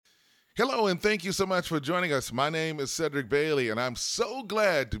Hello, and thank you so much for joining us. My name is Cedric Bailey, and I'm so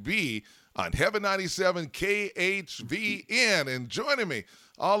glad to be on Heaven 97 KHVN. And joining me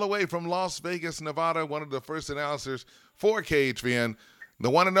all the way from Las Vegas, Nevada, one of the first announcers for KHVN, the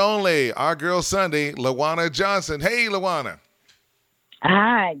one and only, our girl Sunday, Lawana Johnson. Hey, Lawana.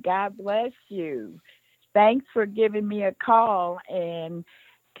 Hi, God bless you. Thanks for giving me a call. And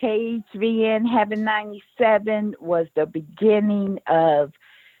KHVN Heaven 97 was the beginning of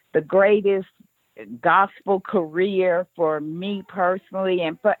the greatest gospel career for me personally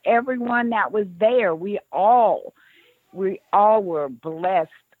and for everyone that was there. We all were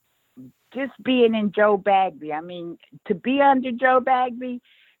blessed just being in Joe Bagby. I mean, to be under Joe Bagby,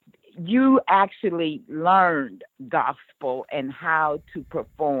 you actually learned gospel and how to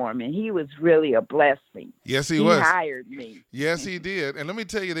perform, and he was really a blessing. Yes, he He was. hired me. Yes, he did. And let me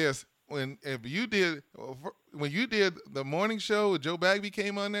tell you this: when you did the morning show with Joe Bagby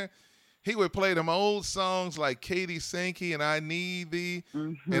came on there, he would play them old songs like Katie Sankey and I Need Thee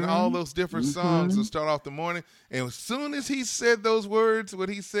and all Mhm. those different songs to Mhm. start off the morning. And as soon as he said those words, what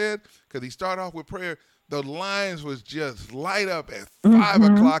he said, because he started off with prayer, the lines was just light up at 5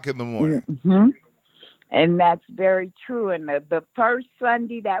 Mhm. o'clock in the morning. Mhm. And that's very true. And the first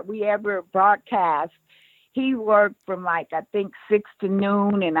Sunday that we ever broadcast, he worked from like I think 6 to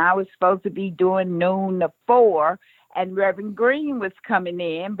noon, and I was supposed to be doing noon to 4. And Reverend Green was coming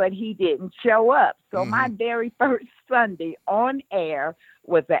in, but he didn't show up. So my Hmm. very first Sunday on air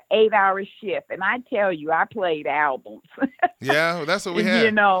was an 8 hour shift, and I tell you, I played albums. Yeah, well, that's what we you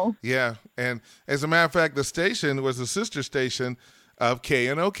had. know, Yeah, and as a matter of fact, the station was a sister station of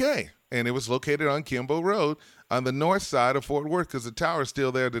KNOK, and it was located on Kimbo Road on the north side of Fort Worth because the tower's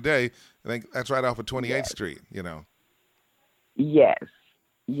still there today. I think that's right off of 28th yes, Street, you know. yes,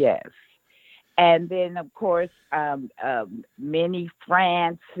 yes. And then of course Minnie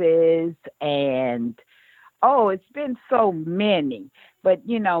Francis, and oh, it's been so many. But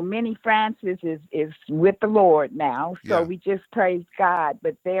Minnie Francis is with the Lord now, so Yeah, we just praise God.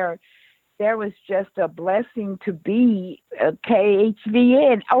 But there was just a blessing to be a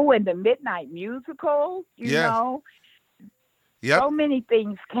KHVN. Oh, and the Midnight Musical, yeah, yep. so many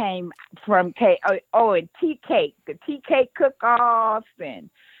things came from K. And Tea Cake, the Tea Cake cook-offs,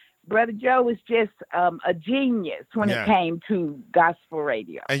 and Brother Joe was just a genius when it Yeah, came to gospel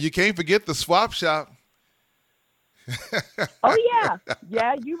radio. and you can't forget the swap shop. Oh yeah,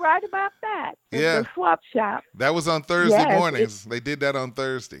 yeah, you're right about that. The Yeah, swap shop. that was on Thursday Yes, mornings. They did that on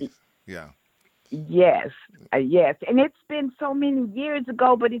Thursdays. Yeah. yes, yes, and it's been so many years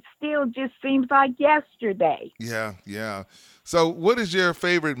ago, but it still just seems like yesterday. Yeah, yeah. So, what is your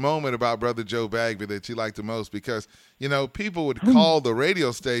favorite moment about Brother Joe Bagby that you like the most? Because people would call the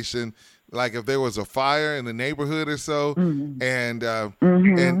radio station like if there was a fire in the neighborhood or so, Hmm. and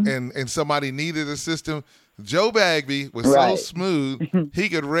Hmm. and somebody needed a system. Joe Bagby was so Right. smooth; he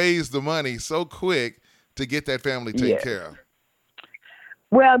could raise the money so quick to get that family taken Yes. care of.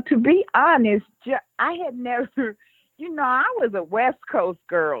 Well, to be honest, I had never, I was a West Coast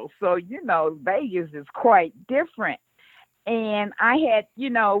girl, so Vegas is quite different. And I had,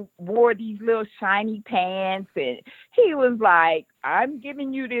 wore these little shiny pants, and he was like, "I'm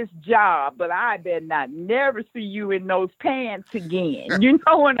giving you this job, but I better not never see you in those pants again." You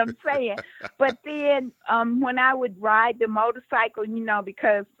know what I'm saying? But then, when I would ride the motorcycle,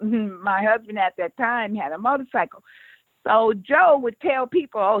 because my husband at that time had a motorcycle, so Joe would tell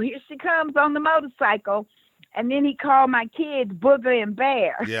people, "Oh, here she comes on the motorcycle," and then he called my kids Booger and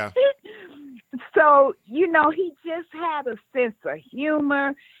Bear. Yeah, So, he just had a sense of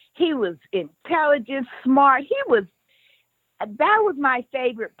humor. He was intelligent, smart. That was my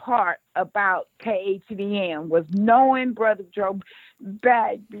favorite part about KHVN, was knowing Brother Joe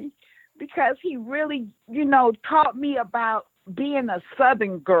Bagby, because he really, taught me about being a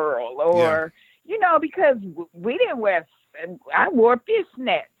Southern girl, yeah, or, because we didn't wear, I wore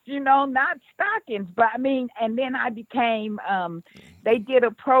fishnets, not stockings, but I mean, and then I became, they did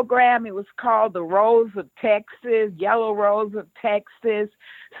a program, it was called The Rose of Texas, Yellow Rose of Texas.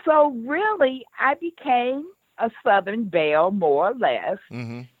 So really, I became a Southern belle, more or less,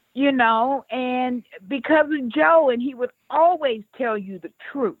 hmm, and because of Joe, and he would always tell you the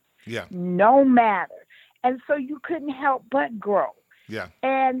truth, yeah, no matter. And so you couldn't help but grow. yeah,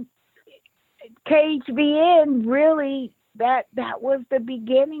 And KHVN really, that was the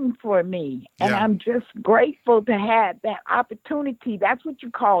beginning for me, and yeah, I'm just grateful to have that opportunity. That's what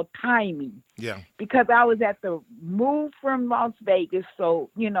you call timing, yeah, because I was at the move from Las Vegas, so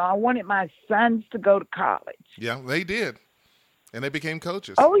I wanted my sons to go to college. yeah. They did. And they became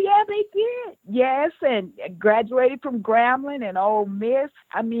coaches. Oh yeah, they did. Yes, and graduated from Grambling and Ole Miss.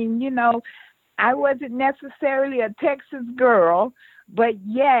 I mean, I wasn't necessarily a Texas girl, but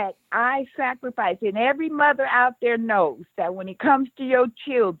yet I sacrificed. And every mother out there knows that when it comes to your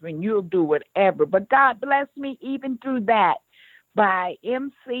children, you'll do whatever. But God blessed me even through that by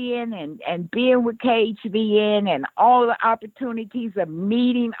emceeing and being with KHVN and all the opportunities of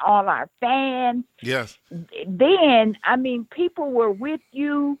meeting all our fans. Yes. Then, I mean, people were with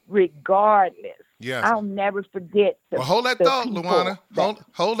you regardless. Yes. I'll never forget. Well, hold that thought, Luana.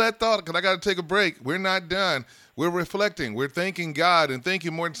 Hold that thought, because I got to take a break. We're not done. We're reflecting. We're thanking God, and thank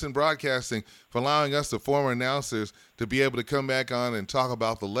you, Mortensen Broadcasting, for allowing us, the former announcers, to be able to come back on and talk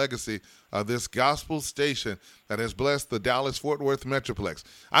about the legacy of this gospel station that has blessed the Dallas-Fort Worth Metroplex.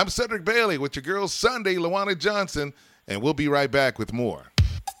 I'm Cedric Bailey with your girl Sunday, Luana Johnson, and we'll be right back with more.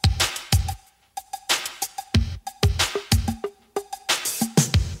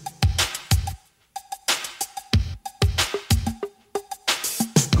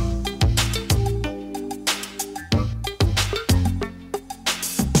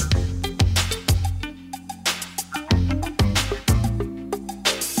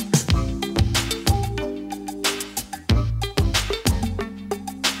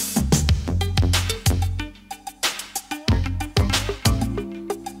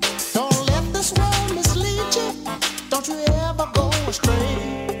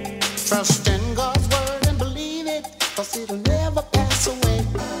 Trust in God's word and believe it, 'cause it'll never pass away.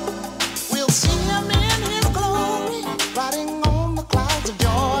 We'll see him in his glory, riding on the clouds of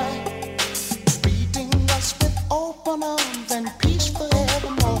joy, greeting us with open arms and peace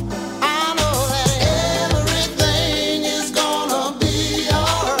forevermore. I know that everything is gonna be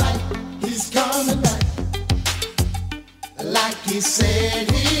alright. He's coming back, like he said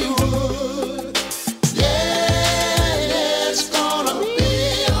he would. Yeah, it's gonna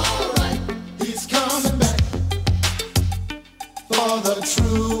be alright. He's coming back for the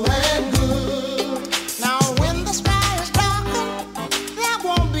true and good. Now when the sky is darkened, there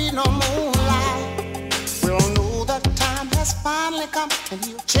won't be no moonlight. We'll know that time has finally come, and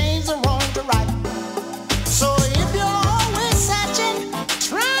he'll change the wrong to right. So if you're always searching,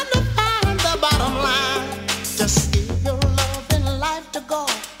 trying to find the bottom line, just give your love and life to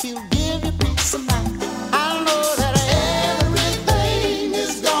God. He'll give you peace of mind. I know that everything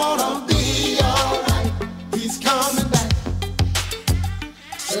is gonna be alright. He's coming back,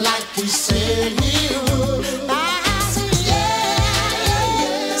 like he said he would. I said,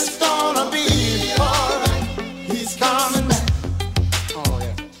 yeah, it's gonna be alright. He's coming back, oh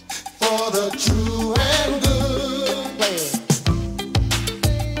yeah, for the true and good. Play it.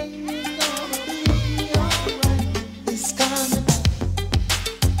 He's coming back,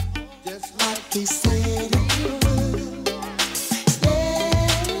 just like he said he would. Yeah,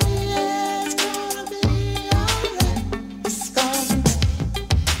 it's gonna be alright. It's coming back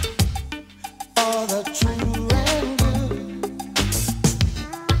for the true and good.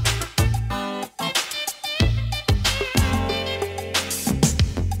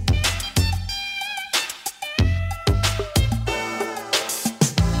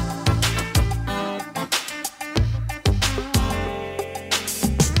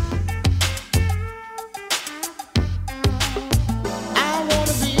 I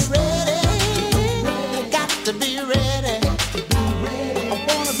wanna be ready, got to be ready. I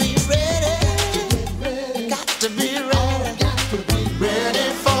wanna be ready, got to be ready. Ready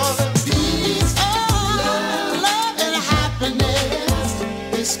for the peace, oh, love and happiness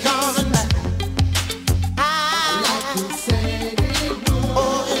is coming back. Like he said it would.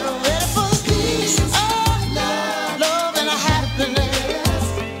 Oh, you're ready for the peace, oh, love and happiness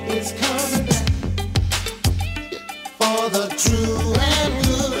is coming back for the true and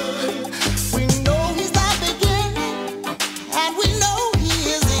good. We know he's the beginning, and we know he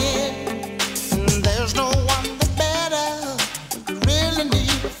is in. And there's no one that's better. We really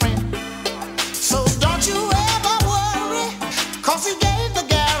need a friend. So don't you ever worry, 'cause he gave the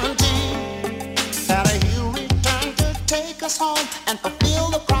guarantee that he'll return to take us home and fulfill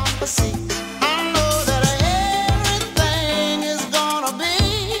the prophecy. I know that everything is gonna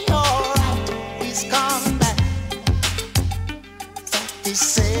be alright. He's coming back, he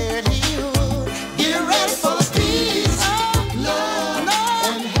said he would. Get ready for the peace, oh, love,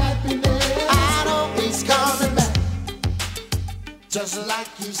 and happiness. I know he's coming back, just like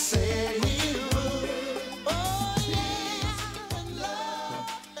you said he would. Oh, yeah, love.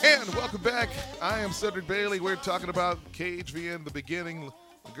 And welcome back. I am Cedric Bailey. We're talking about KHVN, the beginning.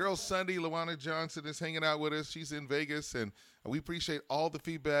 The girl Sunday, Luana Johnson, is hanging out with us. She's in Vegas, and we appreciate all the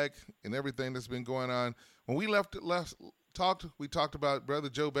feedback and everything that's been going on. When we left we talked about Brother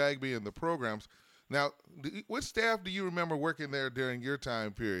Joe Bagby and the programs. Now, what staff do you remember working there during your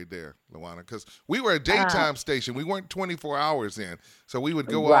time period there, Lawana? Because we were a daytime station. We weren't 24 hours in. So we would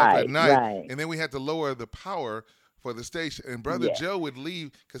go off at night, and then we had to lower the power for the station. And Brother Joe would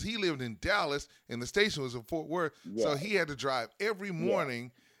leave because he lived in Dallas, and the station was in Fort Worth. So he had to drive every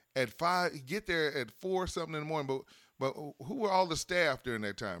morning at 5, get there at 4 something in the morning. But who were all the staff during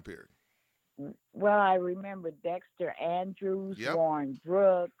that time period? Well, I remember Dexter Andrews, Warren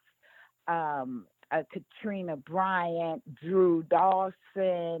Brooks, Katrina Bryant, Drew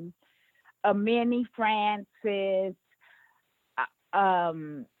Dawson, Minnie Francis.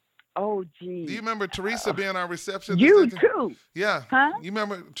 Oh, geez. Do you remember Teresa being our receptionist? You too. Yeah. Huh? You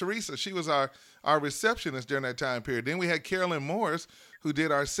remember Teresa? She was our receptionist during that time period. Then we had Carolyn Morris, who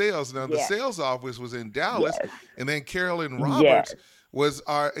did our sales. Now, the sales office was in Dallas, and then Carolyn Roberts was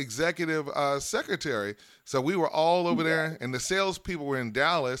our executive secretary. So we were all over there, and the salespeople were in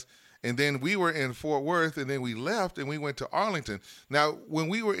Dallas, and then we were in Fort Worth, and then we left, and we went to Arlington. Now, when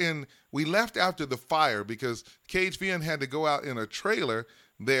we left after the fire because KHVN had to go out in a trailer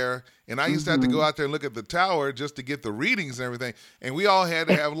there, and I used to have to go out there and look at the tower just to get the readings and everything, and we all had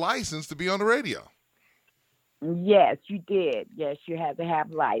to have license to be on the radio. Yes, you did. Yes, you had to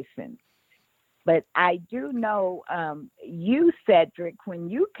have license. But I do know you, Cedric, when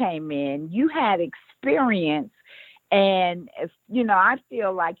you came in, you had experience. And, I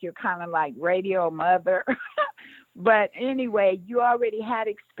feel like you're kind of like radio mother. But anyway, you already had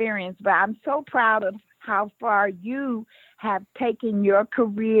experience. But I'm so proud of how far you have taken your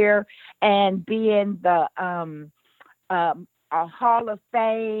career and being the a Hall of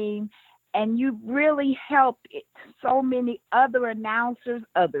Fame. And you really helped so many other announcers,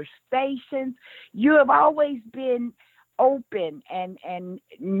 other stations. You have always been open and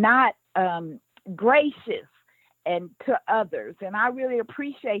not gracious and to others. And I really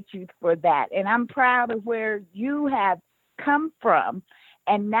appreciate you for that. And I'm proud of where you have come from.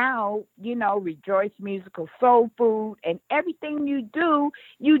 And now, Rejoice Musical Soul Food and everything you do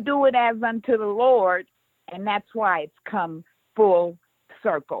it as unto the Lord. And that's why it's come full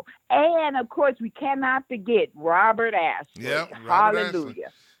circle. And of course, we cannot forget Robert Ashley. Yep,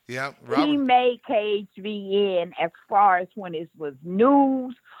 Hallelujah. Yeah, he made KHVN as far as when it was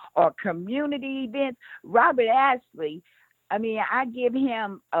news or community events. Robert Ashley, I mean, I give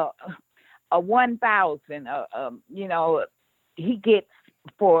him a 1,000. He gets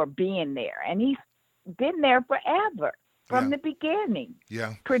for being there, and he's been there forever from the beginning.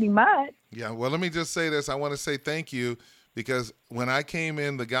 Yeah, pretty much. Yeah. Well, let me just say this. I want to say thank you because when I came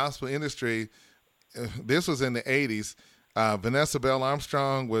in the gospel industry, this was in the 80s. Vanessa Bell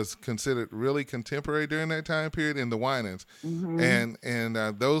Armstrong was considered really contemporary during that time period in the Winans. And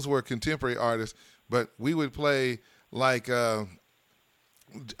those were contemporary artists, but we would play like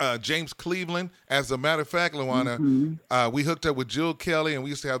James Cleveland. As a matter of fact, Lawana, we hooked up with Jill Kelly, and we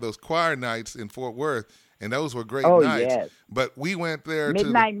used to have those choir nights in Fort Worth, and those were great nights. Yes. But we went there to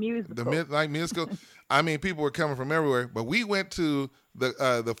the Midnight Musical. I mean, people were coming from everywhere, but we went to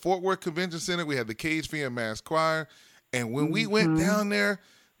the Fort Worth Convention Center. We had the KHVN Mass Choir. And when we went down there,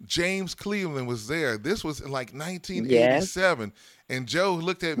 James Cleveland was there. This was in like 1987. Yes. And Joe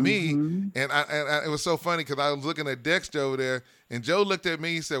looked at me, and it was so funny because I was looking at Dexter over there, and Joe looked at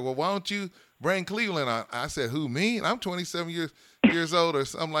me and said, well, why don't you bring Cleveland on? I said, who, me? And I'm 27 years old or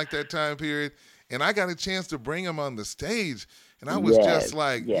something like that time period. And I got a chance to bring him on the stage. And I was just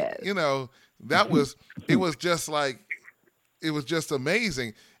like, that was, it was just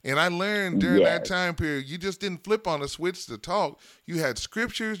amazing. And I learned during that time period, you just didn't flip on a switch to talk. You had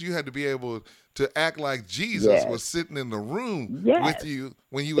scriptures. You had to be able to act like Jesus was sitting in the room with you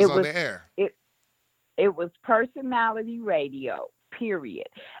when you was on the air. It was personality radio, period.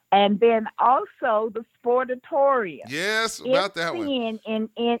 And then also the Sportatorium. Yes, about that one.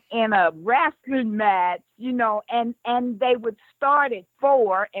 In a wrestling match, and they would start at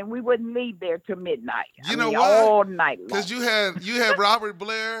 4, and we wouldn't leave there till midnight. You know why? All night long. Because you had Robert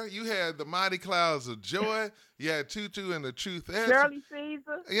Blair, you had the Mighty Clouds of Joy, you had Tutu and the Truth. Shirley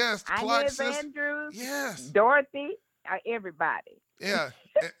Caesar. Yes, Inez Andrews. Yes. Dorothy. Everybody. Yeah,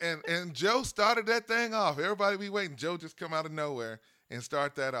 and Joe started that thing off. Everybody be waiting. Joe just come out of nowhere and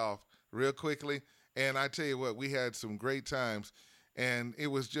start that off real quickly. And I tell you what, we had some great times, and it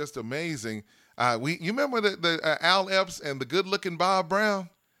was just amazing. You remember the Al Epps and the good-looking Bob Brown?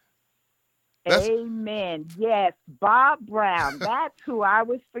 Amen. Yes, Bob Brown. That's who I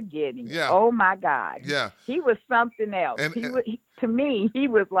was forgetting. Yeah. Oh my God. Yeah. He was something else. To me, he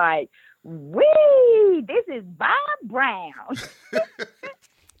was like, wee, this is Bob Brown.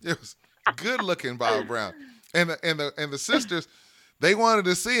 It was good-looking Bob Brown. And the sisters, they wanted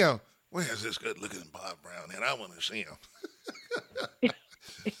to see him. Where's this good-looking Bob Brown? And I want to see him.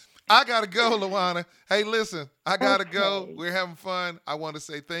 I got to go, Luana. Hey, listen, I got to go. We're having fun. I want to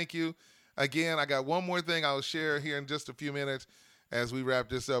say thank you. Again, I got one more thing I'll share here in just a few minutes as we wrap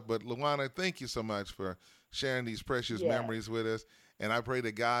this up. But, Luana, thank you so much for sharing these precious memories with us. And I pray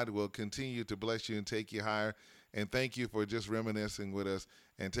that God will continue to bless you and take you higher. And thank you for just reminiscing with us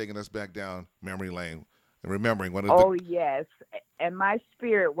and taking us back down memory lane. And remembering one of the... Oh, yes. And my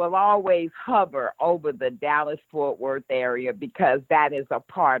spirit will always hover over the Dallas-Fort Worth area because that is a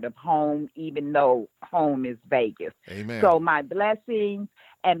part of home, even though home is Vegas. Amen. So my blessings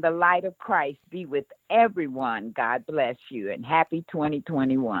and the light of Christ be with everyone. God bless you, and happy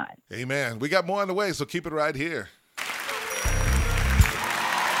 2021. Amen. We got more on the way, so keep it right here.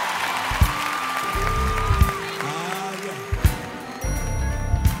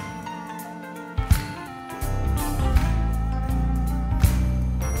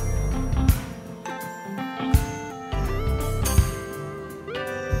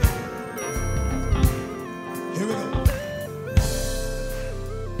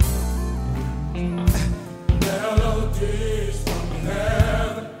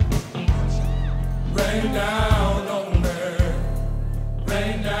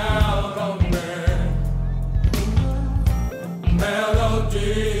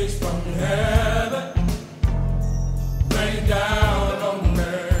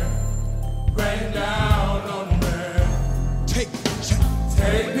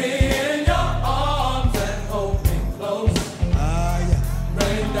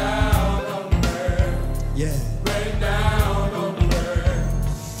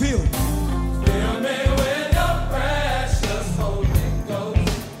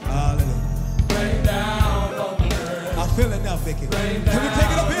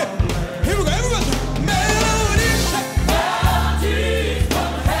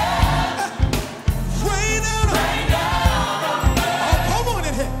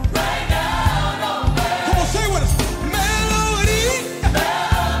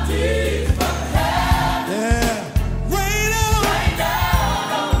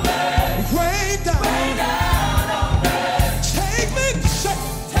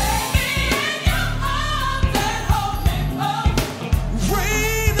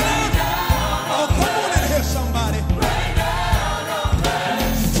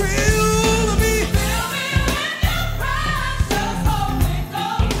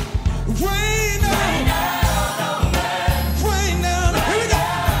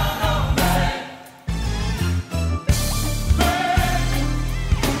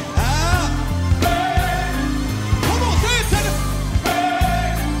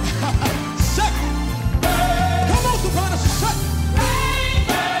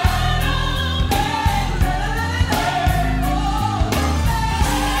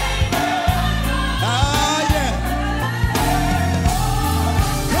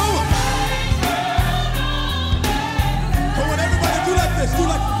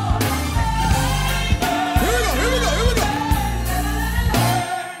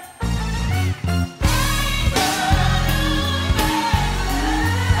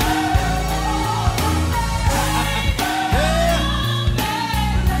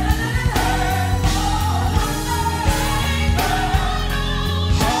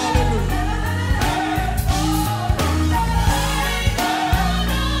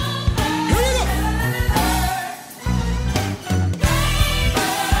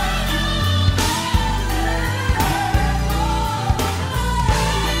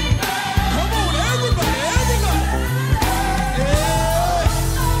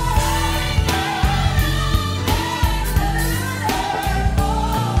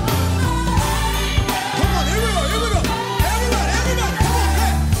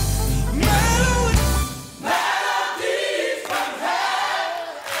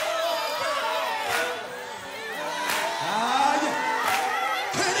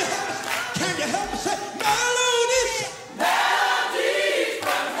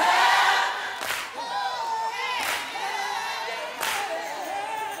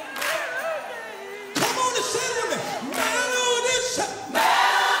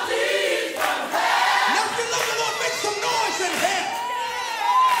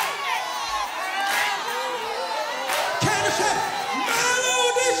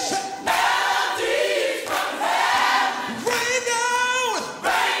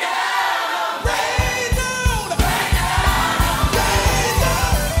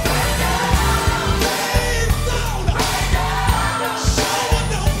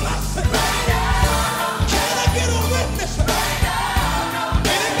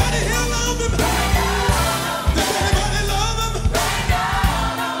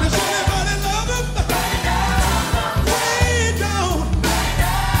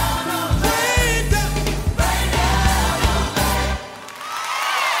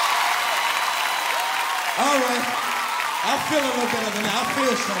 feel a little better now. I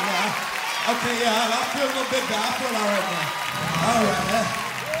feel some now. Okay, yeah, I feel a little bit better. I feel all right now. All right,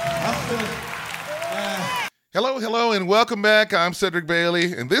 I feel. Hello, and welcome back. I'm Cedric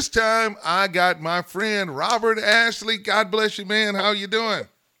Bailey, and this time I got my friend Robert Ashley. God bless you, man. How you doing?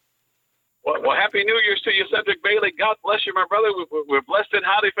 Well, Happy New Year's to you, Cedric Bailey. God bless you, my brother. We're blessed and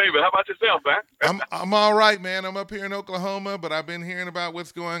highly favored. How about yourself, man? I'm all right, man. I'm up here in Oklahoma, but I've been hearing about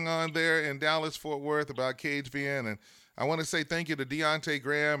what's going on there in Dallas, Fort Worth, about KHVN, and I want to say thank you to Deontay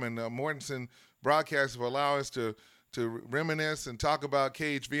Graham and Mortensen Broadcast for allowing us to reminisce and talk about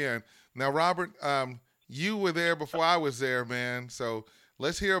KHVN. Now, Robert, you were there before I was there, man, so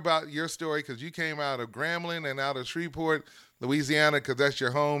let's hear about your story, because you came out of Grambling and out of Shreveport, Louisiana, because that's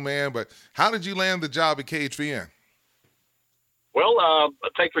your home, man. But how did you land the job at KHVN? Well,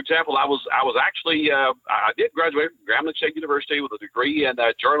 take, for example, I was actually, I did graduate from Grambling State University with a degree in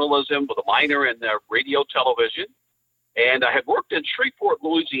journalism with a minor in radio television. And I had worked in Shreveport,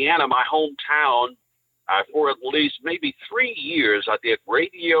 Louisiana, my hometown, for at least maybe 3 years. I did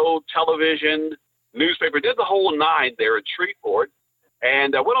radio, television, newspaper, did the whole nine there in Shreveport.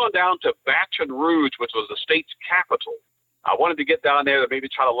 And I went on down to Baton Rouge, which was the state's capital. I wanted to get down there to maybe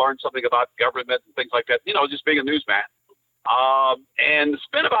try to learn something about government and things like that, just being a newsman. And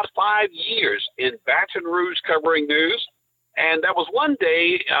spent about 5 years in Baton Rouge covering news. And that was one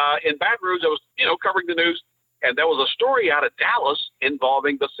day in Baton Rouge, I was, covering the news. And there was a story out of Dallas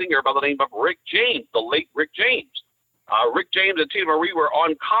involving the singer by the name of Rick James, the late Rick James. Rick James and Tina Marie were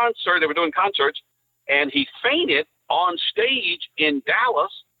on concert. They were doing concerts, and he fainted on stage in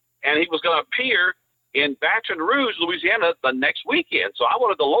Dallas, and he was going to appear in Baton Rouge, Louisiana, the next weekend. So I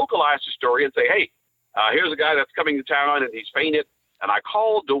wanted to localize the story and say, hey, here's a guy that's coming to town, and he's fainted. And I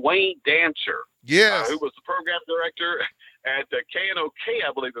called Dwayne Dancer, yes, who was the program director at KNOK,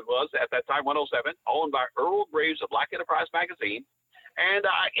 I believe it was, at that time, 107, owned by Earl Graves of Black Enterprise Magazine. And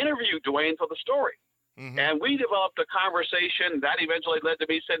I interviewed Dwayne for the story. Mm-hmm. And we developed a conversation that eventually led to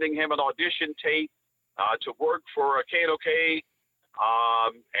me sending him an audition tape to work for KNOK.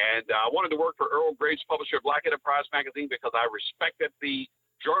 And I wanted to work for Earl Graves, publisher of Black Enterprise Magazine, because I respected the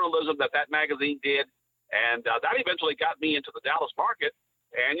journalism that magazine did. And that eventually got me into the Dallas market.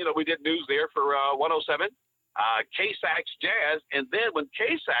 And, we did news there for 107. KSAX Jazz, and then when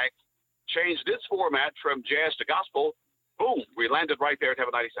KSAX changed its format from jazz to gospel, boom, we landed right there at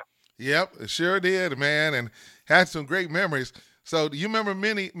Heaven 97. Yep, it sure did, man, and had some great memories. So do you remember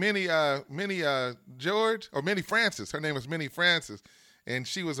Minnie George, or Minnie Francis? Her name was Minnie Francis, and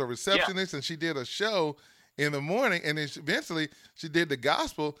she was a receptionist, and she did a show in the morning, and then eventually she did the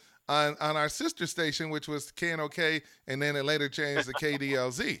gospel on our sister station, which was KNOK, and then it later changed to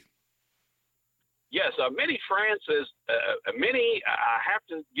KDLZ. Yes, Minnie Francis, I have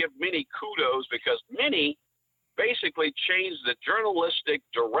to give Minnie kudos, because Minnie basically changed the journalistic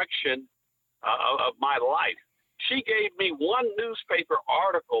direction of my life. She gave me one newspaper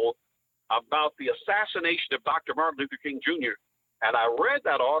article about the assassination of Dr. Martin Luther King Jr., and I read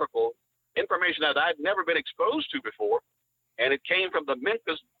that article, information that I'd never been exposed to before, and it came from the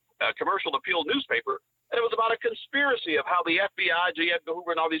Memphis Commercial Appeal newspaper. And it was about a conspiracy of how the FBI, J. Edgar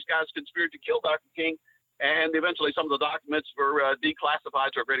Hoover, and all these guys conspired to kill Dr. King. And eventually some of the documents were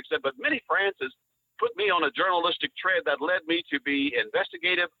declassified to a great extent. But Minnie Francis put me on a journalistic tread that led me to be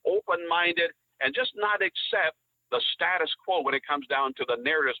investigative, open-minded, and just not accept the status quo when it comes down to the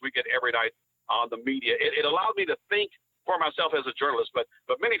narratives we get every night on the media. It allowed me to think for myself as a journalist. But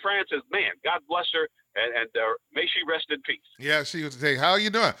Minnie Francis, man, God bless her, and may she rest in peace. Yeah, she would say, how are you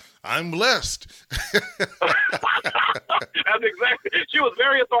doing? I'm blessed. That's exactly. She was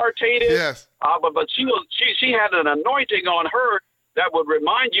very authoritative. Yes. But she had an anointing on her that would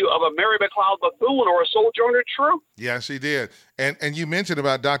remind you of a Mary McLeod Bethune or a Sojourner Truth. Yeah, she did. And you mentioned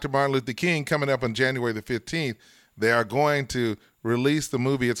about Dr. Martin Luther King coming up on January the 15th. They are going to release the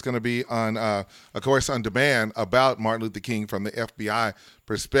movie. It's going to be on, of course, on demand, about Martin Luther King from the FBI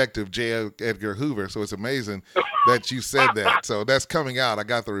perspective, J. Edgar Hoover. So it's amazing that you said that. So that's coming out. I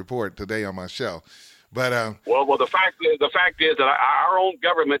got the report today on my show. But well, the fact is that our own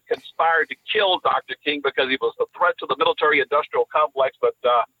government conspired to kill Dr. King because he was a threat to the military-industrial complex. But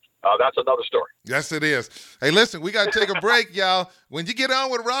that's another story. Yes, it is. Hey, listen, we got to take a break, y'all. When you get on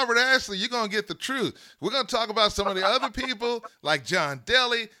with Robert Ashley, you're going to get the truth. We're going to talk about some of the other people like John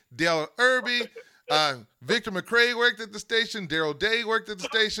Daly, Dale Irby, Victor McCrae worked at the station, Daryl Day worked at the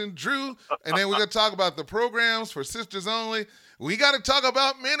station, Drew, and then we're going to talk about the programs for Sisters Only. We got to talk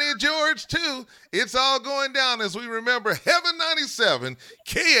about Minnie George, too. It's all going down as we remember Heaven 97,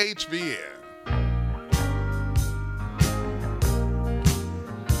 KHVN.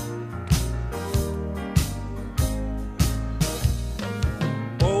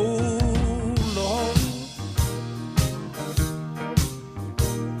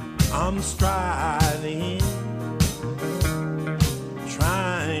 I'm striving,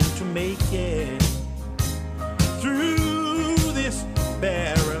 trying to make it through this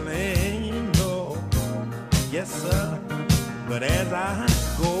barreling. Oh, yes, sir. But as I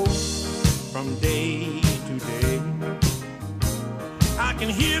go from day to day, I can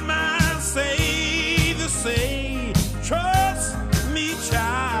hear my Savior say, trust me,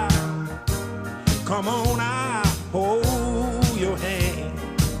 child. Come on, I hold your hand.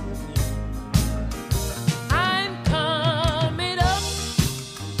 I'm coming up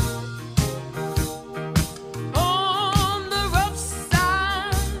on the rough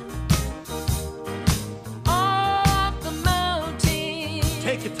side of the mountain.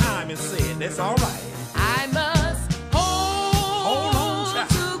 Take your time and say it, that's all right. I must hold on, child.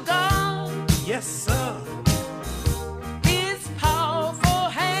 to God. Yes, sir. His powerful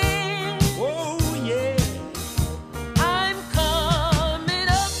hand. Oh, yeah. I'm coming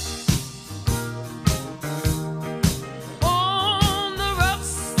up on the rough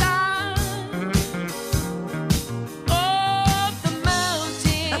side of the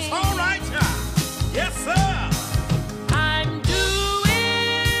mountain. That's all right, child. Yes, sir. I'm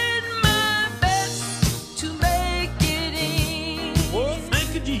doing my best to make it in. Oh,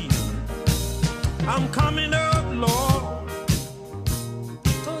 thank you, Jesus. I'm coming up, Lord.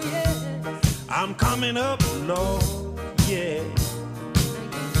 Oh, yes. I'm coming up, Lord. Yeah.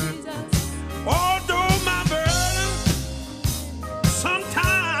 Thank you, Jesus. Although my burden,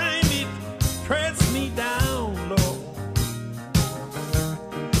 sometimes it press me down, Lord.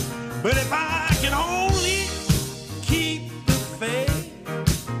 But if I can only keep the faith,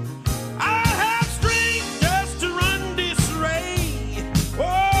 I have strength just to run this race.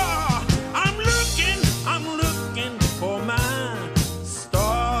 Oh, I'm looking for my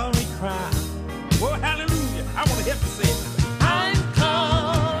starry crown. Oh, hallelujah. I want to help you say it. I'm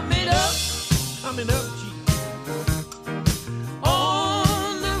coming up Jesus.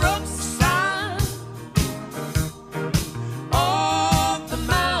 on the rough side of the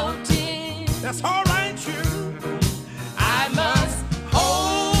mountain. That's all right, you. I must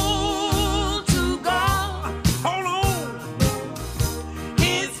hold to God, Hold on.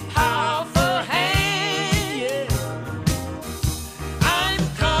 His powerful hand. Yeah. I'm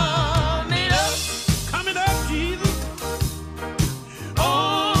coming up Coming up, Jesus.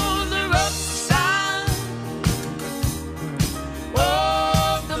 on the rough side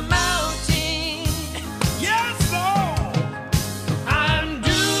of the mountain. Yes, Lord. I'm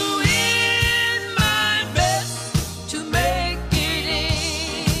doing my best to make it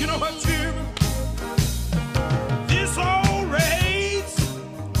in. You know what, children? This old race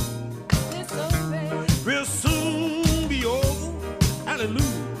It's alright. will soon be over.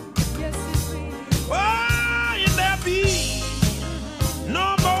 Hallelujah. Yes, it will. Oh, and there'll be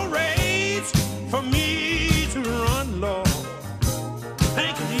no more race for me to run, Lord.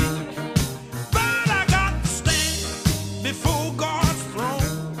 Thank you, Jesus. But I got to stand before God's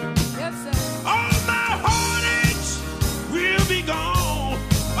throne. Yes, sir. All my heartaches will be gone.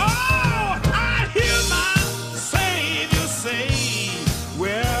 Oh, I hear my Savior say,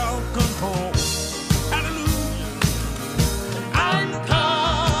 welcome home. Hallelujah. I'm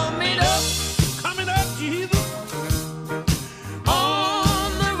coming up Jesus.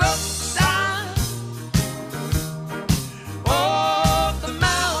 on the rough side of the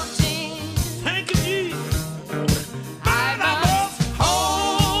mountain. Thank you, Jesus. I must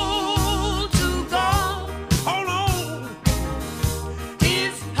hold to God, Hold on,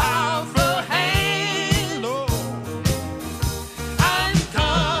 His powerful hand. Lord. I'm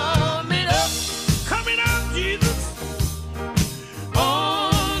coming up Jesus.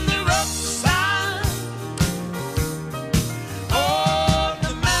 on the rough side of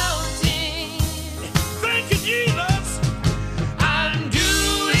the mountain. Thank you, Jesus. I'm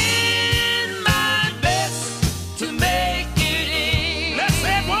doing my best to make it in. Let's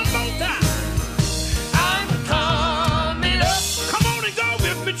say it one more time. I'm coming up Come on and go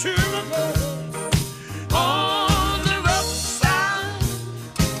with me, children. on the rough side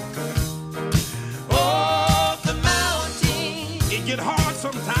of the mountain. It get hard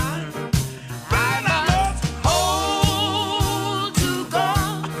sometimes. I must hold to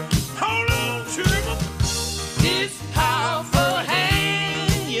God, Hold on, children. His powerful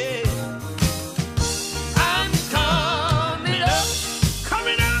hand. Yeah. I'm coming up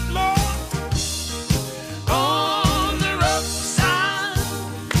Coming out, Lord. on the rough side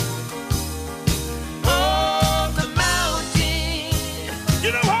of the mountain.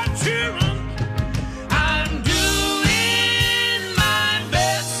 You know what, children? I'm doing my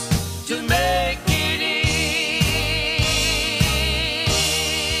best to make it in.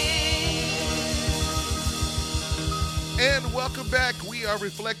 Welcome back. We are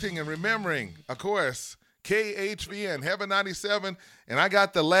reflecting and remembering, of course, KHVN, Heaven 97. And I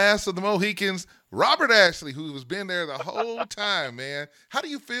got the last of the Mohicans, Robert Ashley, who has been there the whole time, man. How do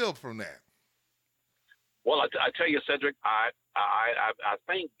you feel from that? Well, I tell you, Cedric, I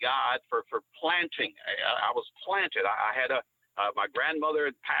thank God for planting. I was planted. I had my grandmother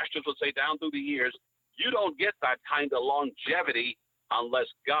and pastors would say down through the years, you don't get that kind of longevity unless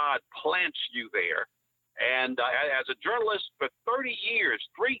God plants you there. And as a journalist for 30 years,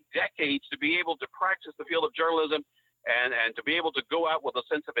 3 decades, to be able to practice the field of journalism and to be able to go out with a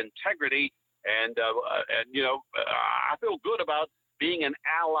sense of integrity and I feel good about being an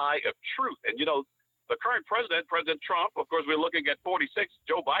ally of truth. And, the current president, President Trump, of course, we're looking at 46,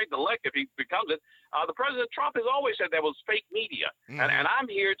 Joe Biden elect if he becomes it. The President Trump has always said there was fake media. Mm-hmm. And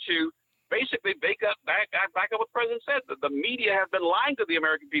I'm here to basically back up what the President said. The media has been lying to the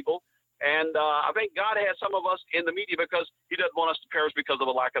American people. And I think God has some of us in the media because he doesn't want us to perish because of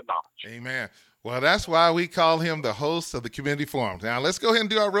a lack of knowledge. Amen. Well, that's why we call him the host of the community forums. Now, let's go ahead and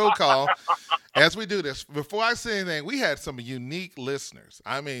do our roll call as we do this. Before I say anything, we had some unique listeners.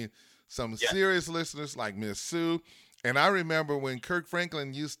 I mean, some serious listeners like Miss Sue. And I remember when Kirk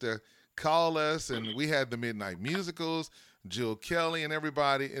Franklin used to call us and we had the Midnight Musicals, Jill Kelly and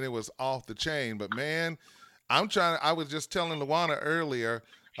everybody, and it was off the chain. But, man, I was just telling Luana earlier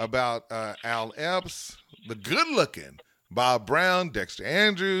about Al Epps, the good-looking Bob Brown, Dexter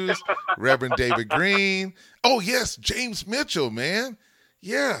Andrews, Reverend David Green. Oh, yes, James Mitchell, man.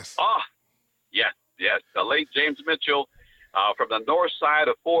 Yes. Oh, yes. The late James Mitchell from the north side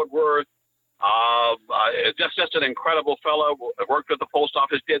of Fort Worth. Just an incredible fellow. Worked at the post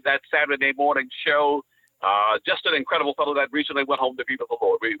office, did that Saturday morning show. Just an incredible fellow that recently went home to be with the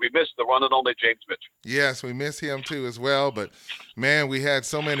Lord. We missed the one and only James Mitchell. Yes, we miss him too as well. But, man, we had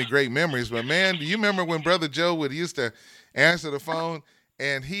so many great memories. But, man, do you remember when Brother Joe used to answer the phone?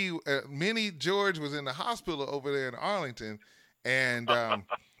 And Minnie George was in the hospital over there in Arlington. And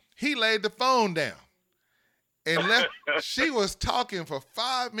he laid the phone down. And she was talking for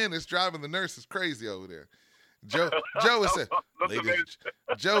 5 minutes, driving the nurses crazy over there. Joe would say, ladies,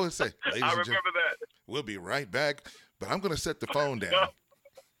 Joe would say, ladies I and remember gentlemen, that. We'll be right back, but I'm going to set the phone down.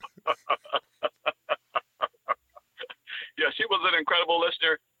 Yeah, she was an incredible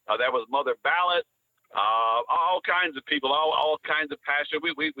listener. That was Mother Ballot, all kinds of people, all kinds of pastors.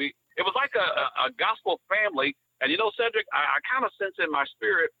 It was like a gospel family. And, Cedric, I kind of sense in my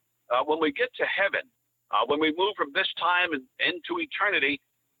spirit when we get to heaven, when we move from this time and into eternity,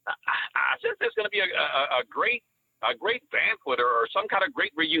 I sense there's going to be a great banquet or some kind of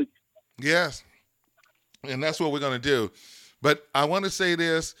great reunion. Yes, and that's what we're going to do. But I want to say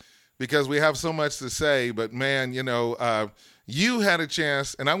this because we have so much to say. But, man, you had a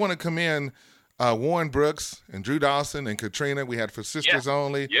chance, and I want to commend Warren Brooks and Drew Dawson and Katrina. We had For Sisters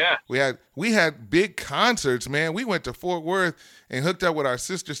Only. Yeah. We had big concerts, man. We went to Fort Worth and hooked up with our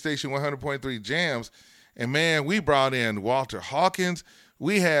sister station 100.3 Jams. And, man, we brought in Walter Hawkins.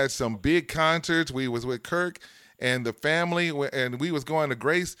 We had some big concerts. We was with Kirk and the family, and we was going to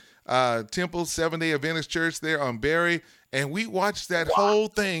Grace Temple, Seventh-day Adventist Church there on Berry, and we watched that whole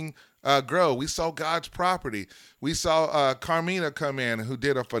thing grow. We saw God's Property. We saw Carmina come in, who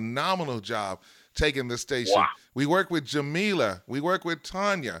did a phenomenal job taking the station. Wow. We worked with Jamila. We worked with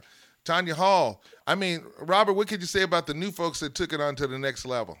Tanya Hall. I mean, Robert, what could you say about the new folks that took it on to the next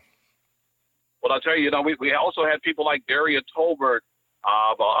level? Well, I'll tell you, we also had people like Daria Tolbert,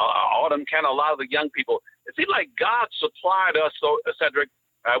 Autumn Kenna, a lot of the young people. It seemed like God supplied us, Cedric,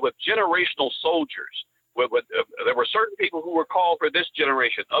 with generational soldiers. There were certain people who were called for this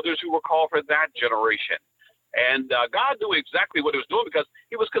generation, others who were called for that generation. And God knew exactly what he was doing because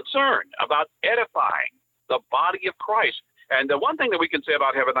he was concerned about edifying the body of Christ. And the one thing that we can say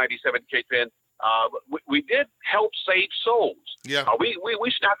about Heaven 97 KPN, we did help save souls. Yeah. We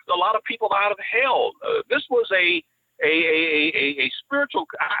snatched a lot of people out of hell. This was a spiritual.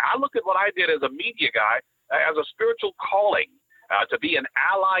 I look at what I did as a media guy as a spiritual calling to be an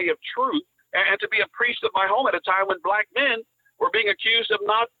ally of truth and to be a priest of my home at a time when black men were being accused of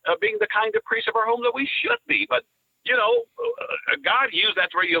not being the kind of priest of our home that we should be. But, God used that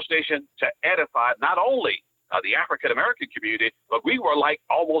radio station to edify not only the African-American community, but we were like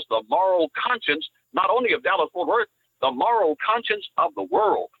almost the moral conscience, not only of Dallas-Fort Worth, the moral conscience of the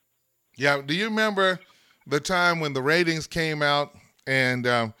world. Yeah. Do you remember the time when the ratings came out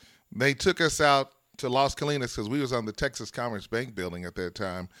and they took us out to Las Colinas because we was on the Texas Commerce Bank building at that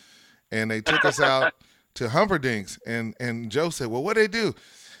time, and they took us out to Humperdinck's, and Joe said, well, what did they do?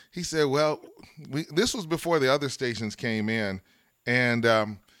 He said, well, this was before the other stations came in, and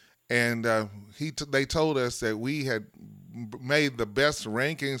they told us that we had made the best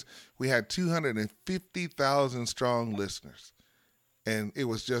rankings. We had 250,000 strong listeners, and it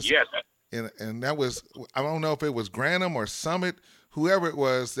was just Yes. And that was, I don't know if it was Grantham or Summit, whoever it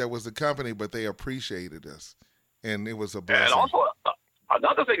was that was the company, but they appreciated us, and it was a blessing. And also,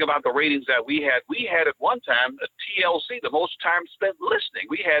 another thing about the ratings that we had at one time, TLC, the most time spent listening.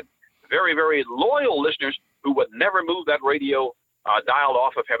 We had very, very loyal listeners who would never move that radio dialed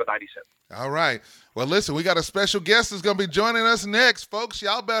off of Heaven 97. All right. Well, listen, we got a special guest that's going to be joining us next, folks.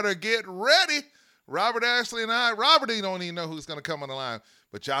 Y'all better get ready. Robert Ashley and I, Robert, you don't even know who's going to come on the line,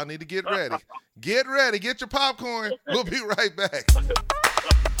 but y'all need to get ready. Get ready. Get your popcorn. We'll be right back.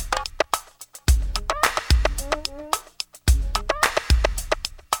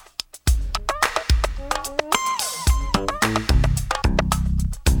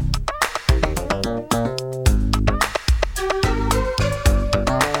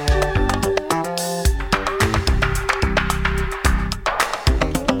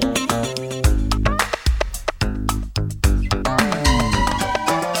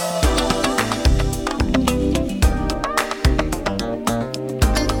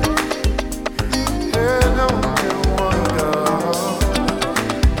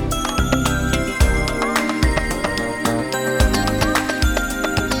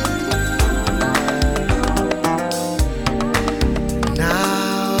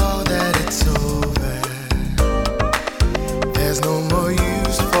 Now that it's over, there's no more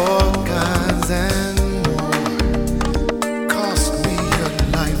use for guns and war. Cost me a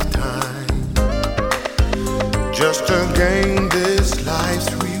lifetime just to gain this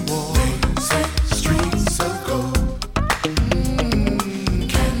life's reward. Streets of gold.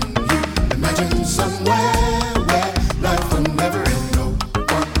 Can you imagine somewhere where life will never end? No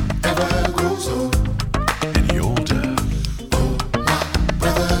one ever grows old.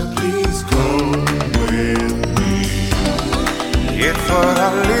 Brother, please come with me. It's what I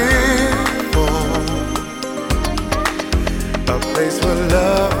live for. A place where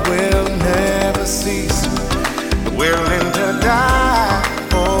love will never cease. Willing to die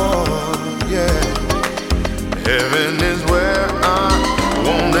for, yeah. Heaven is where I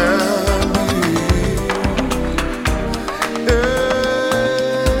wanna be.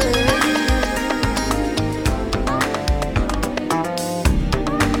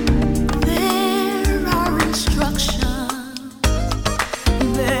 There are instructions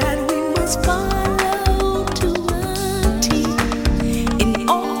that we must follow to a T in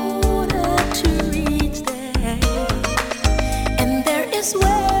order to reach there. And there is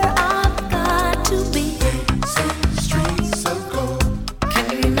where I've got to be. Streets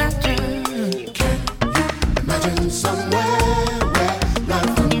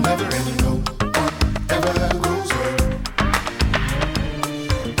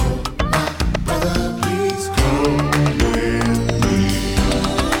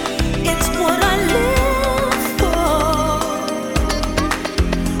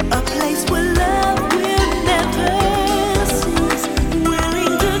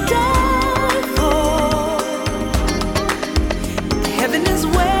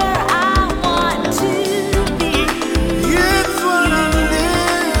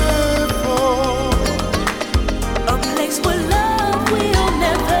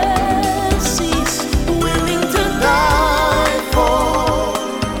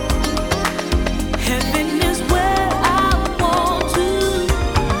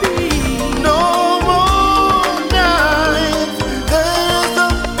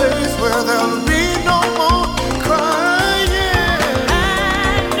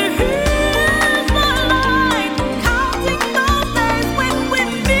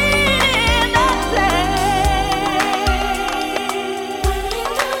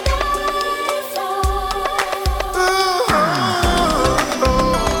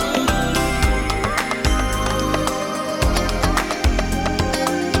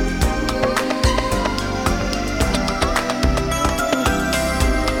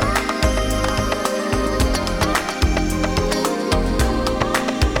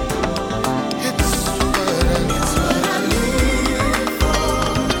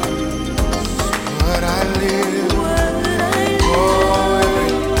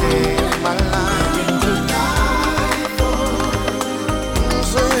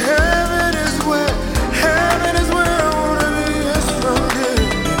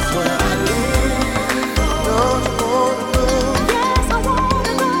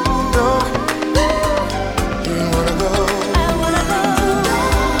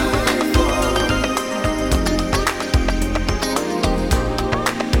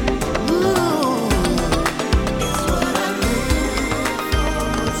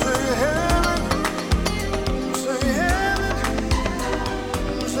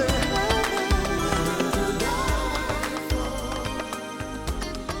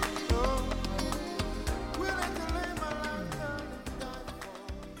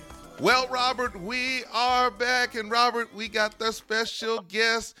Well, Robert, we are back. And Robert, we got the special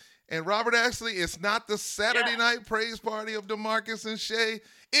guest. And Robert, actually, it's not the Saturday night praise party of DeMarcus and Shay.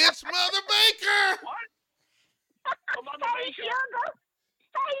 It's Mother Baker. What? Oh, Mother Hey, Baker. sugar.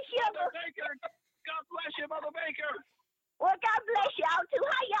 Hey, sugar. Mother Baker. God bless you, Mother Baker. Well, God bless y'all too.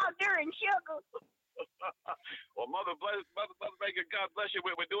 How y'all doing, sugar? Well, Mother Baker, God bless you.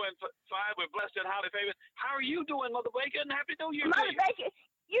 We're doing fine. We're blessed and highly favored. How are you doing, Mother Baker? And Happy New Year to Mother you. Baker,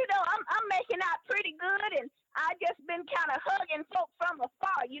 you know, I'm making out pretty good, and I just been kind of hugging folk from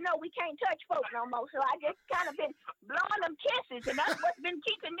afar. You know, we can't touch folk no more, so I just kind of been blowing them kisses, and that's what's been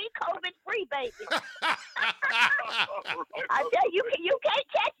keeping me COVID-free, baby. I tell you, you can't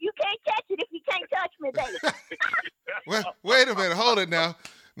catch it if you can't touch me, baby. Well, wait a minute. Hold it now.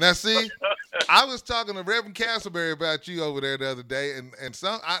 Now, see, I was talking to Reverend Castleberry about you over there the other day, and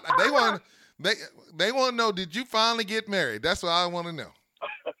they want to know, did you finally get married? That's what I want to know.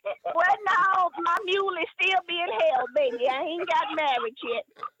 Well, no, my mule is still being held, baby. I ain't got married yet.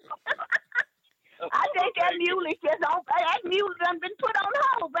 I think that mule is just on. That mule done been put on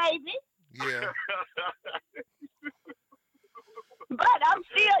hold, baby. Yeah. But I'm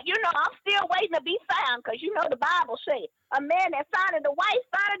still waiting to be found, because you know the Bible says a man that findeth a wife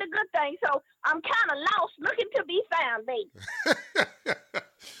findeth a good thing. So I'm kind of lost, looking to be found, baby.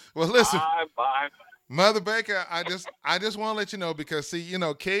 Well, listen. Bye. Mother Baker, I just want to let you know, because, see, you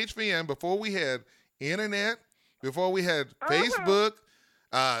know, KHVN, before we had internet, before we had Facebook,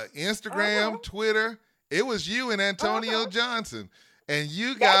 Instagram, Twitter, it was you and Antonio Johnson. And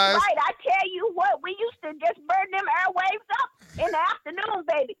you guys. That's right. I tell you what, we used to just burn them airwaves up in the afternoon,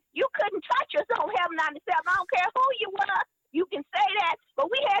 baby. You couldn't touch us on Heaven 97. I don't care who you were. You can say that.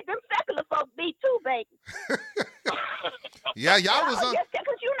 But we had them secular folks beat too, baby. Yeah, y'all was on. Just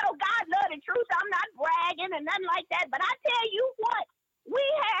because, you know, God love the truth. I'm not bragging and nothing like that. But I tell you what, we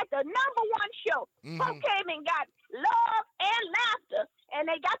had the number one show. Folk came and got love and laughter. And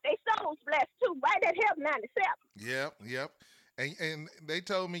they got their souls blessed too, right at Heaven 97. Yep. And they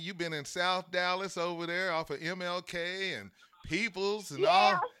told me you've been in South Dallas over there off of MLK and Peoples and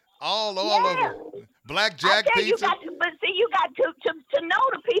all over. Blackjack I tell you, Pizza. you got to know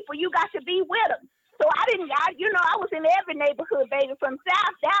the people. You got to be with them. So I was in every neighborhood, baby, from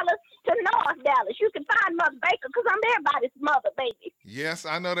South Dallas to North Dallas. You can find Mother Baker because I'm everybody's mother, baby. Yes,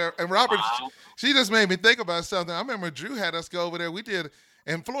 I know that. And Robert, she just made me think about something. I remember Drew had us go over there. We did.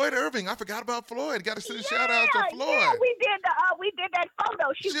 And Floyd Irving, I forgot about Floyd. Got to send a shout out to Floyd. Yeah, we did that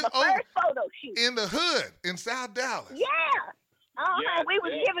photo shoot, the first photo shoot. In the hood in South Dallas. Yeah. We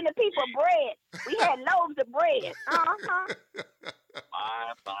was giving the people bread. We had loaves of bread.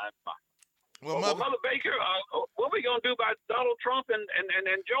 Bye. Well, Mother Baker, what are we going to do about Donald Trump and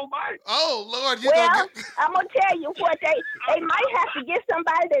Joe Biden? Oh, Lord. I'm going to tell you what, they might have to get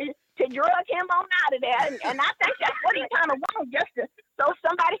somebody to drug him on out of there. And I think that's what he kind of wants, just so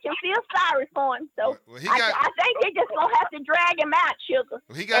somebody can feel sorry for him. So I think they just going to have to drag him out, sugar.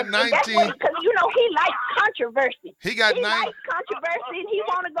 He got 19. Because, you know, he likes controversy. He likes controversy, and he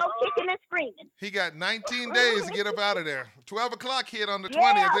want to go kicking and screaming. He got 19 days to get up out of there. 12 o'clock hit on the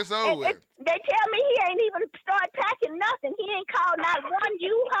 20th. It's over with. They tell me he ain't even started packing nothing. He ain't called not one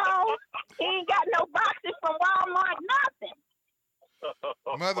U-Haul. He ain't got no boxes from Walmart, nothing.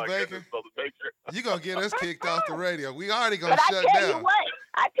 Mother Baker, you're going to get us kicked off the radio. We already going to But shut down.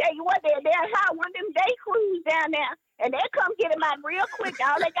 I tell you what, they'll hire one of them day crews down there, and they'll come get him out real quick.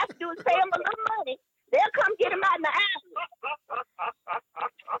 All they got to do is pay him a little money. They'll come get him out in the hour.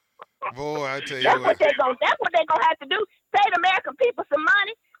 Boy, I tell you That's what. That's what they're going to have to do. Pay the American people some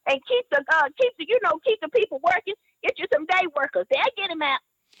money and keep the people working. Get you some day workers. They'll get him out.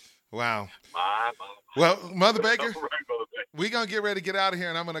 Wow. Well, Mother Baker, we're going to get ready to get out of here,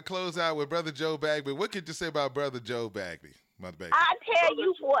 and I'm going to close out with Brother Joe Bagby. What could you say about Brother Joe Bagby, Mother Baker? I tell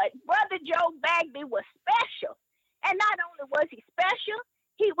you what, Brother Joe Bagby was special. And not only was he special,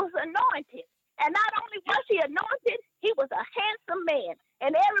 he was anointed. And not only was he anointed, he was a handsome man.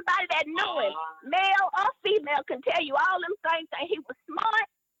 And everybody that knew him, male or female, can tell you all them same things. He was smart,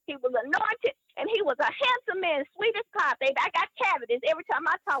 he was anointed, and he was a handsome man, sweet as pie, baby. I got cavities every time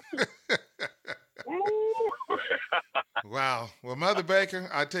I talk to him. Wow. Well, Mother Baker,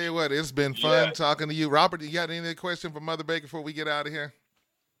 I tell you what, it's been fun talking to you. Robert, you got any question for Mother Baker before we get out of here?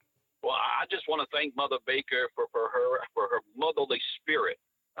 Well, I just want to thank Mother Baker for her motherly spirit.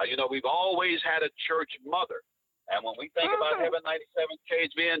 We've always had a church mother. And when we think about Heaven 97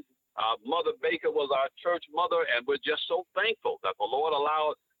 KHVN, Mother Baker was our church mother, and we're just so thankful that the Lord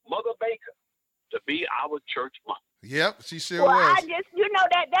allowed Mother Baker to be our church mother. Yep, she sure Well, was. I just,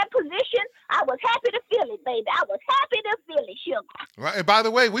 that position, I was happy to feel it, baby. I was happy to feel it, sugar. Right. And by the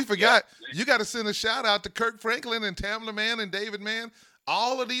way, we forgot, you got to send a shout out to Kirk Franklin and Tamla Man and David Man.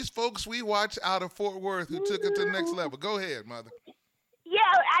 All of these folks we watch out of Fort Worth who took it to the next level. Go ahead, mother. Yeah,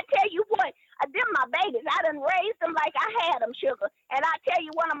 I tell you what, them my babies. I done raised them like I had them, sugar. And I tell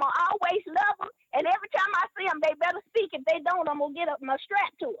you what, I'm going to always love them. And every time I see them, they better speak. If they don't, I'm going to get up my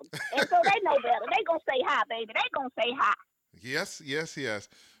strap to them. And so they know better. They going to say hi, baby. They going to say hi. Yes, yes, yes.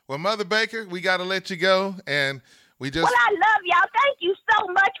 Well, Mother Baker, we got to let you go. And we just... Well, I love y'all. Thank you so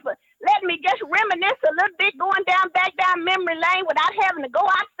much for letting me just reminisce a little bit, going back down memory lane without having to go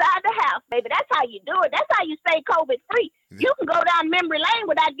outside the house, baby. That's how you do it. That's how you stay COVID-free. You can go down memory lane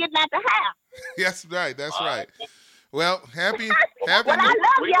without getting out the house. That's right. That's right. Well, happy. Well, I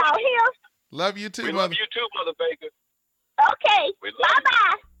love y'all here. Love you too, We Mother. love you too, Mother Baker. Okay. We love you.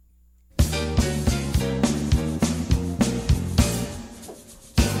 Bye-bye.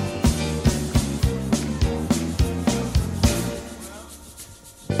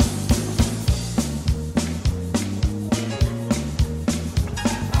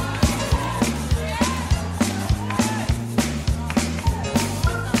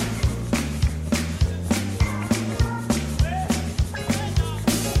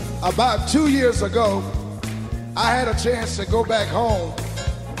 About 2 years ago, I had a chance to go back home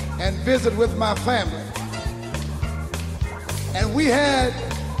and visit with my family. And we had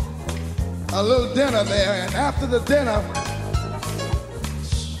a little dinner there, and after the dinner,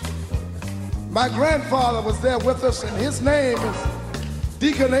 my grandfather was there with us, and his name is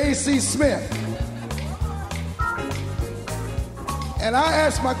Deacon A.C. Smith. And I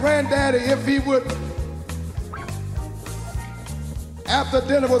asked my granddaddy if he would, after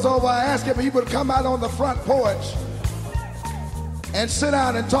dinner was over, I asked him if he would come out on the front porch and sit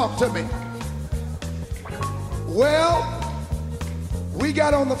down and talk to me. Well, we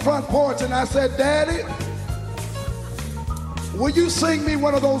got on the front porch and I said, Daddy, will you sing me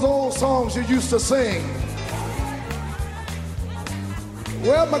one of those old songs you used to sing?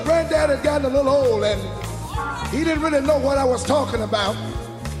 Well, my granddad had gotten a little old and he didn't really know what I was talking about.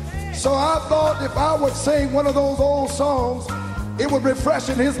 So I thought if I would sing one of those old songs, it would refresh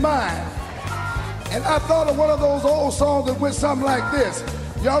in his mind. And I thought of one of those old songs that went something like this.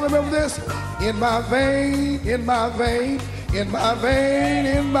 Y'all remember this? In my vein, in my vein, in my vein,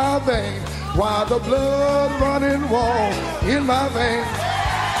 in my vein, while the blood running warm in my vein.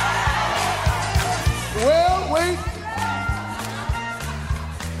 Well, wait.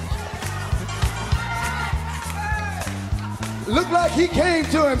 Looked like he came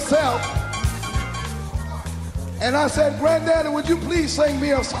to himself. And I said, Granddaddy, would you please sing me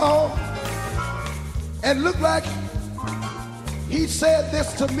a song? And looked like he said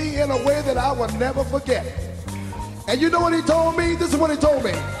this to me in a way that I would never forget. And you know what he told me? This is what he told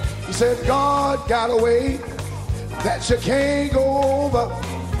me. He said, God got a way that you can't go over.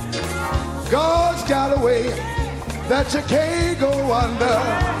 God's got a way that you can't go under.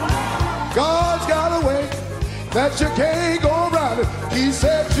 God's got a way that you can't go around it. He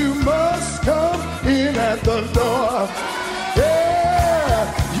said you must come in at the door.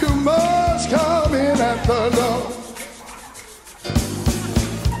 Yeah, you must come in at the door.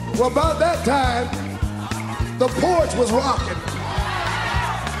 Well, about that time, the porch was rocking.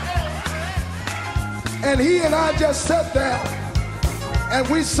 And he and I just sat there and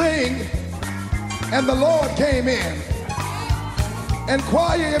we sing, and the Lord came in. And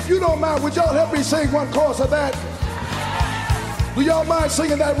choir, if you don't mind, would y'all help me sing one chorus of that? Do y'all mind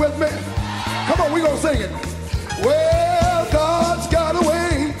singing that with me? Come on, we gonna sing it. Well, God's got a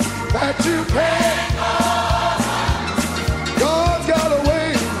way that you can't. God's got a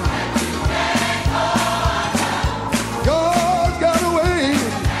way. God's got a way.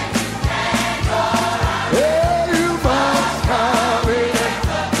 Yeah, you must come in.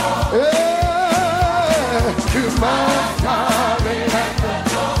 Yeah, you must come in.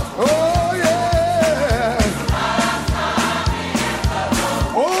 Oh, yeah.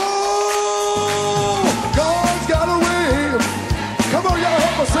 Oh, God's got a way. Come on, y'all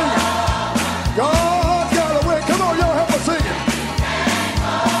help us sing it. God's got a way. Come on, y'all help us sing it.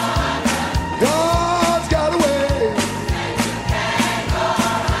 God's got a way.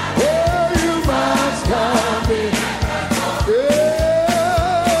 Yeah, you must come in. Yeah.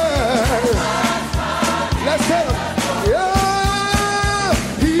 Let's tell him. Yeah,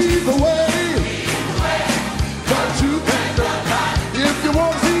 he's the way that you can go. If you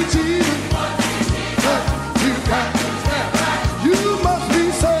want to see Jesus, you must be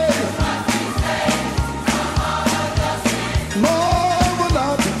saved.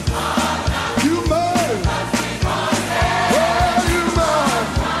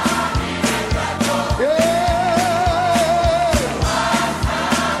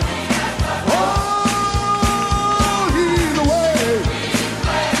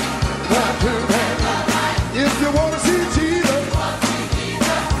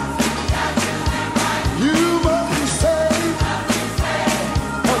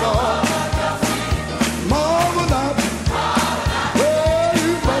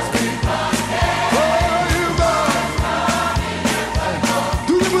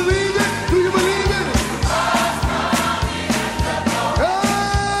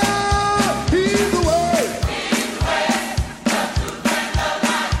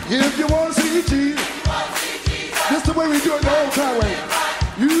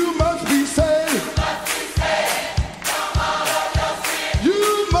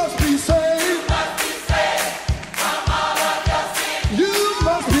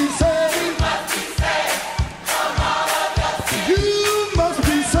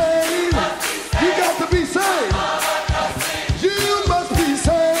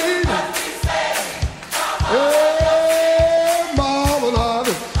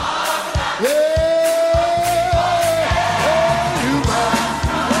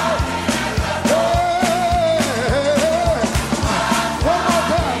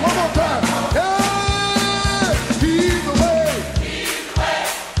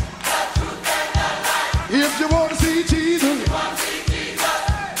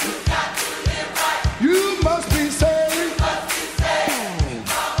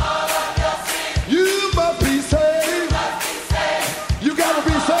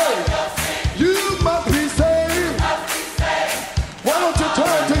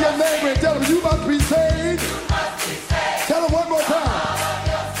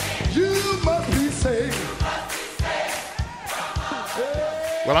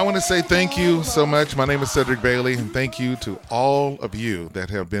 Well, I want to say thank you so much. My name is Cedric Bailey, and thank you to all of you that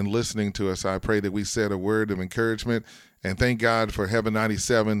have been listening to us. I pray that we said a word of encouragement, and thank God for Heaven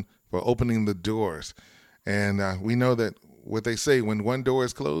 97 for opening the doors. And we know that what they say, when one door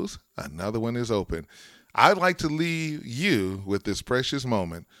is closed, another one is open. I'd like to leave you with this precious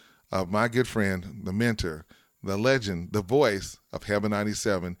moment of my good friend, the mentor, the legend, the voice of Heaven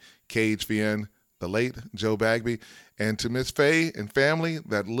 97, KHVN, the late Joe Bagby. And to Miss Faye and family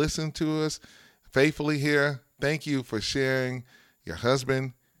that listen to us faithfully here, thank you for sharing your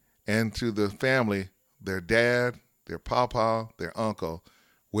husband, and to the family, their dad, their papa, their uncle,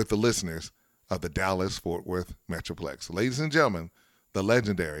 with the listeners of the Dallas-Fort Worth Metroplex. Ladies and gentlemen, the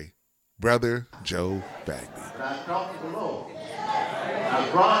legendary Brother Joe Bagby. I talked to the Lord. I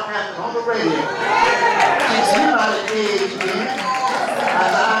broadcasted on the radio. He's here by the KHVN. I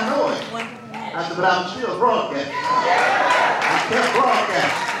said, I know it. I said, but I'm still broadcasting. I kept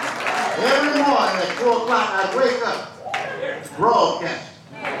broadcasting. Every morning at 4 o'clock, I'd wake up, broadcasting.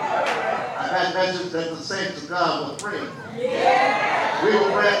 I got messages that the saints of God were praying. We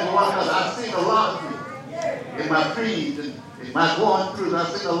were praying for one another. I've seen a lot of you in my dreams and in my going through. I've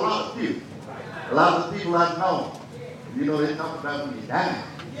seen a lot of you. A lot of the people I've known. You know, they talk about when you die.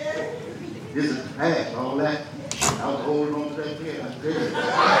 This is the past, all that. I was holding on to that kid. I tell you.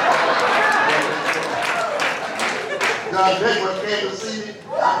 John Bedford came to see me.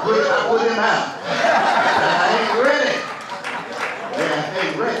 I put him out. I ain't ready. Yeah, I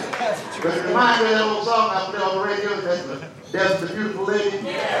ain't ready. But it reminds me of that old song I played on the radio. That's the beautiful lady.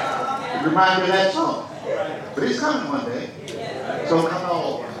 It reminds me of that song. But he's coming one day. So come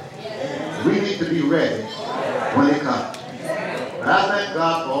on. We need to be ready when it comes. But I thank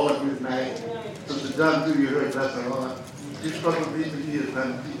God for all of you tonight. Sister Dunn, too, you heard, bless her Lord. She struggled with me for years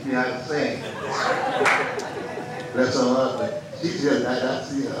trying to teach me how to sing. Bless her Lord. But she's here tonight. I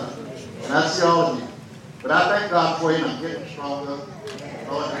see her. And I see all of you. But I thank God for you. I'm getting stronger.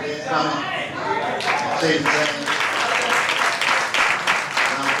 Lord, the day is coming. Say the same.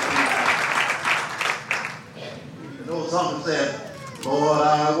 The old song said, Lord,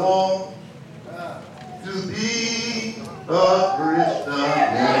 I want to be a Christian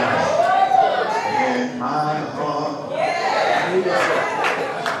in my heart.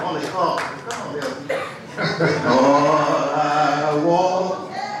 Only call. Come on, Bill. Lord, I want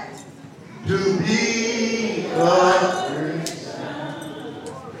to be a Christian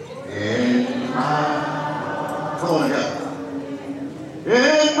in my heart. Come on, yeah.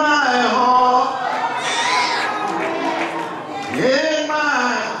 In my heart. In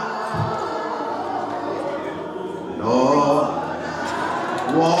my Lord,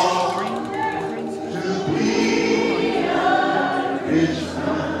 want to be His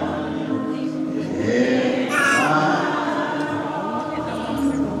in my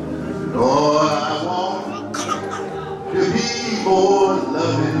Lord, I want to be more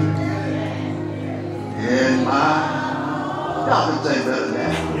loving in my. Y'all can say better than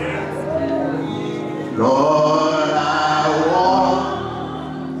that. Lord, I want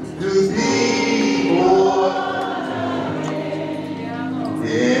to be more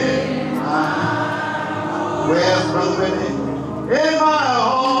in my, where's Brother Whitney? In my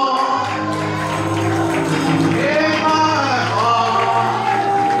heart, in my heart,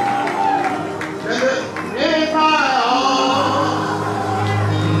 in my heart,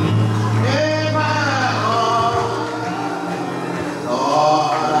 in my heart,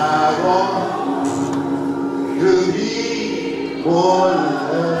 Lord, I want to be more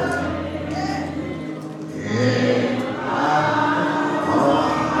loved in my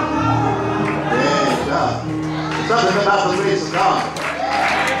heart. Praise God. There's something about the grace of God.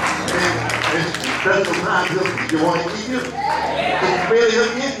 It's special times you want to keep you. It's really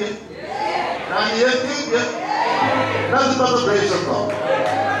He'll give you. Now He'll keep you. Nothing but the grace of God.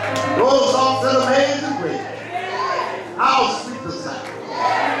 Those songs that amazing grace. How sweet the sound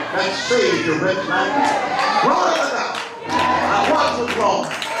that saved a wretch like me. Glory to God. I once was wrong,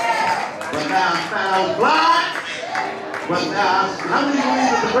 but now I'm found. I was blind, but now I'm. How many believe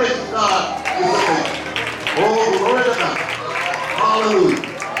that the grace of God is within? Oh, glory to God. Hallelujah.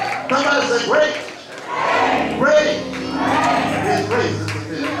 Somebody say, grace. Grace. His grace is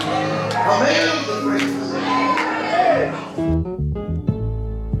within. Amazing